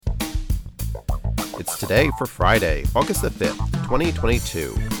It's today for Friday, August the 5th,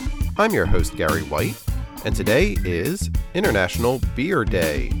 2022. I'm your host, Gary White, and today is International Beer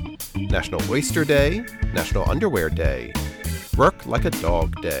Day, National Oyster Day, National Underwear Day, Work Like a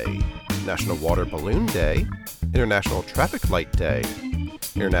Dog Day, National Water Balloon Day, International Traffic Light Day,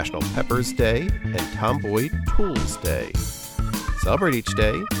 International Peppers Day, and Tomboy Tools Day. Celebrate each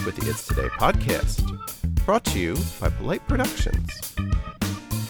day with the It's Today podcast, brought to you by Polite Productions.